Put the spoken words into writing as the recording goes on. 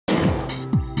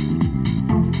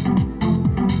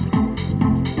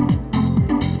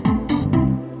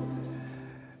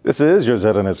This is your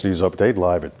ZNS News Update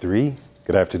live at 3.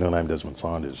 Good afternoon, I'm Desmond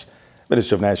Saunders.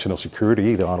 Minister of National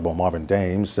Security, the Honorable Marvin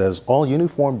Dames, says all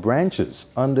uniformed branches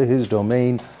under his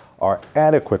domain are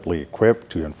adequately equipped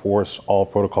to enforce all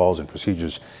protocols and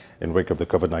procedures in wake of the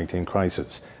COVID-19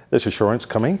 crisis. This assurance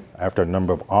coming after a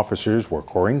number of officers were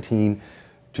quarantined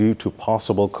due to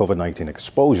possible COVID-19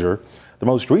 exposure. The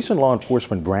most recent law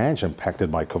enforcement branch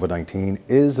impacted by COVID-19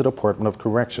 is the Department of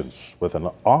Corrections, with an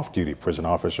off-duty prison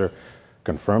officer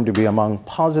confirmed to be among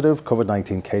positive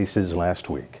COVID-19 cases last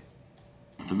week.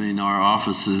 I mean, our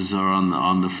officers are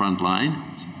on the front line,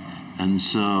 and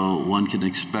so one can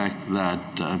expect that,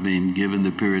 I mean, given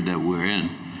the period that we're in,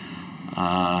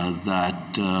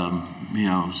 you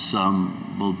know,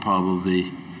 some will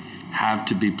probably have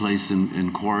to be placed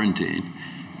in quarantine.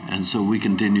 And so we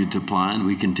continue to plan,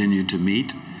 we continue to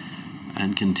meet,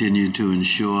 and continue to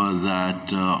ensure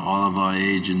that all of our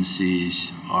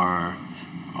agencies are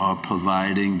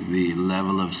providing the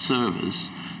level of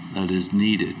service that is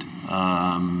needed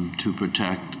to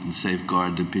protect and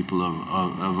safeguard the people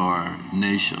of our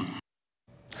nation.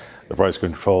 The Price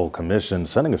Control Commission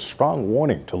sending a strong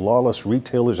warning to lawless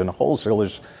retailers and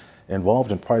wholesalers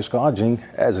involved in price gouging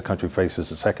as the country faces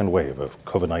a second wave of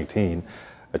COVID-19.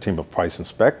 A team of price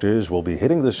inspectors will be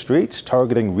hitting the streets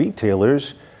targeting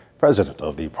retailers. President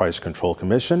of the Price Control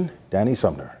Commission, Danny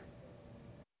Sumner.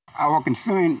 Our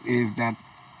concern is that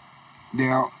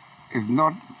there is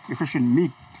not sufficient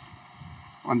meat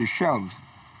on the shelves.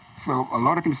 So a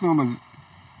lot of consumers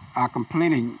are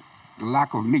complaining the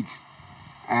lack of meat.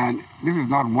 And this is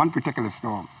not one particular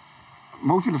store.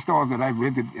 Most of the stores that I've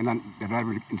visited and that I've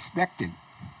inspected,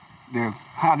 there's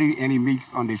hardly any meat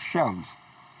on the shelves.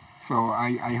 So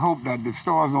I hope that the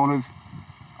stores owners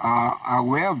are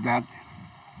aware of that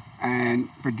and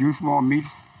produce more meat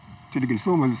to the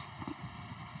consumers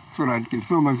so that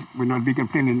consumers will not be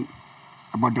complaining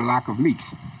about the lack of meat.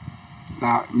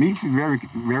 Now, meat is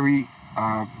very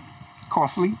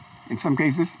costly in some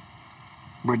cases,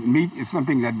 but meat is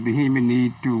something that the human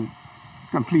need to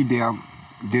complete their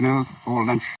dinners or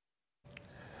lunch.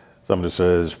 Sumner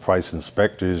says price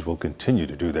inspectors will continue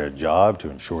to do their job to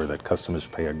ensure that customers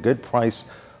pay a good price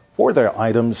for their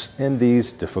items in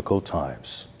these difficult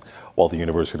times. While the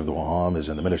University of the Bahamas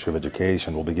and the Ministry of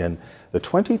Education will begin the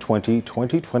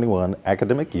 2020-2021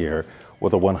 academic year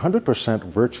with a 100%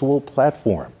 virtual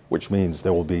platform, which means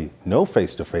there will be no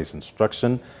face-to-face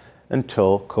instruction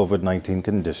until COVID-19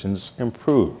 conditions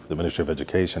improve. The Ministry of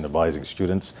Education advising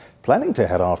students planning to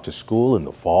head off to school in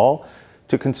the fall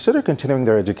to consider continuing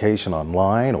their education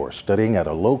online or studying at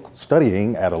a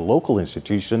local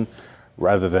institution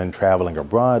rather than traveling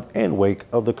abroad in wake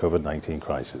of the COVID-19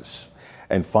 crisis.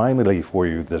 And finally for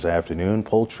you this afternoon,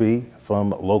 poultry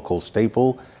from local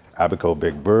staple Abaco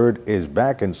Big Bird is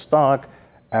back in stock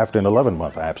after an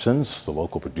 11-month absence. The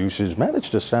local producers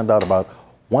managed to send out about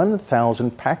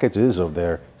 1,000 packages of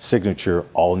their signature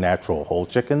all-natural whole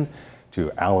chicken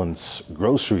to Allen's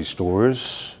grocery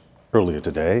stores earlier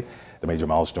today. The major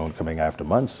milestone coming after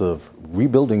months of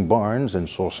rebuilding barns and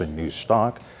sourcing new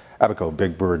stock. Abaco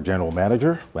Big Bird General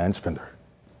Manager Lance Pinder.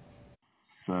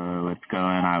 So it's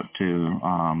going out to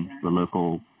the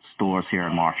local stores here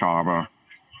in Marsh Harbor,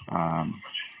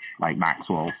 like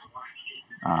Maxwell's.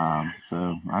 So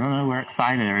I don't know, we're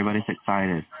excited. Everybody's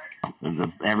excited.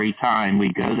 Every time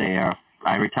we go there,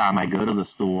 every time I go to the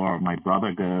store, or my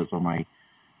brother goes, or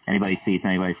anybody sees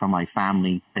anybody from my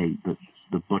family,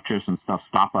 the butchers and stuff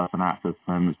stop us and ask us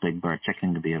when this Big Bird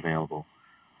chicken to be available.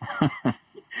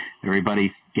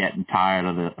 Everybody's getting tired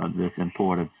of this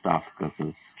imported stuff because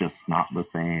it's just not the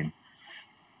same.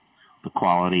 The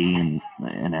quality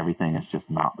and everything is just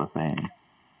not the same.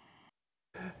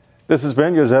 This has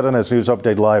been your ZNS News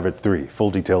Update live at 3. Full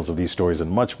details of these stories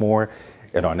and much more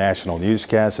in our national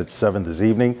newscast at 7 this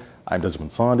evening. I'm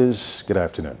Desmond Saunders. Good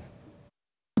afternoon.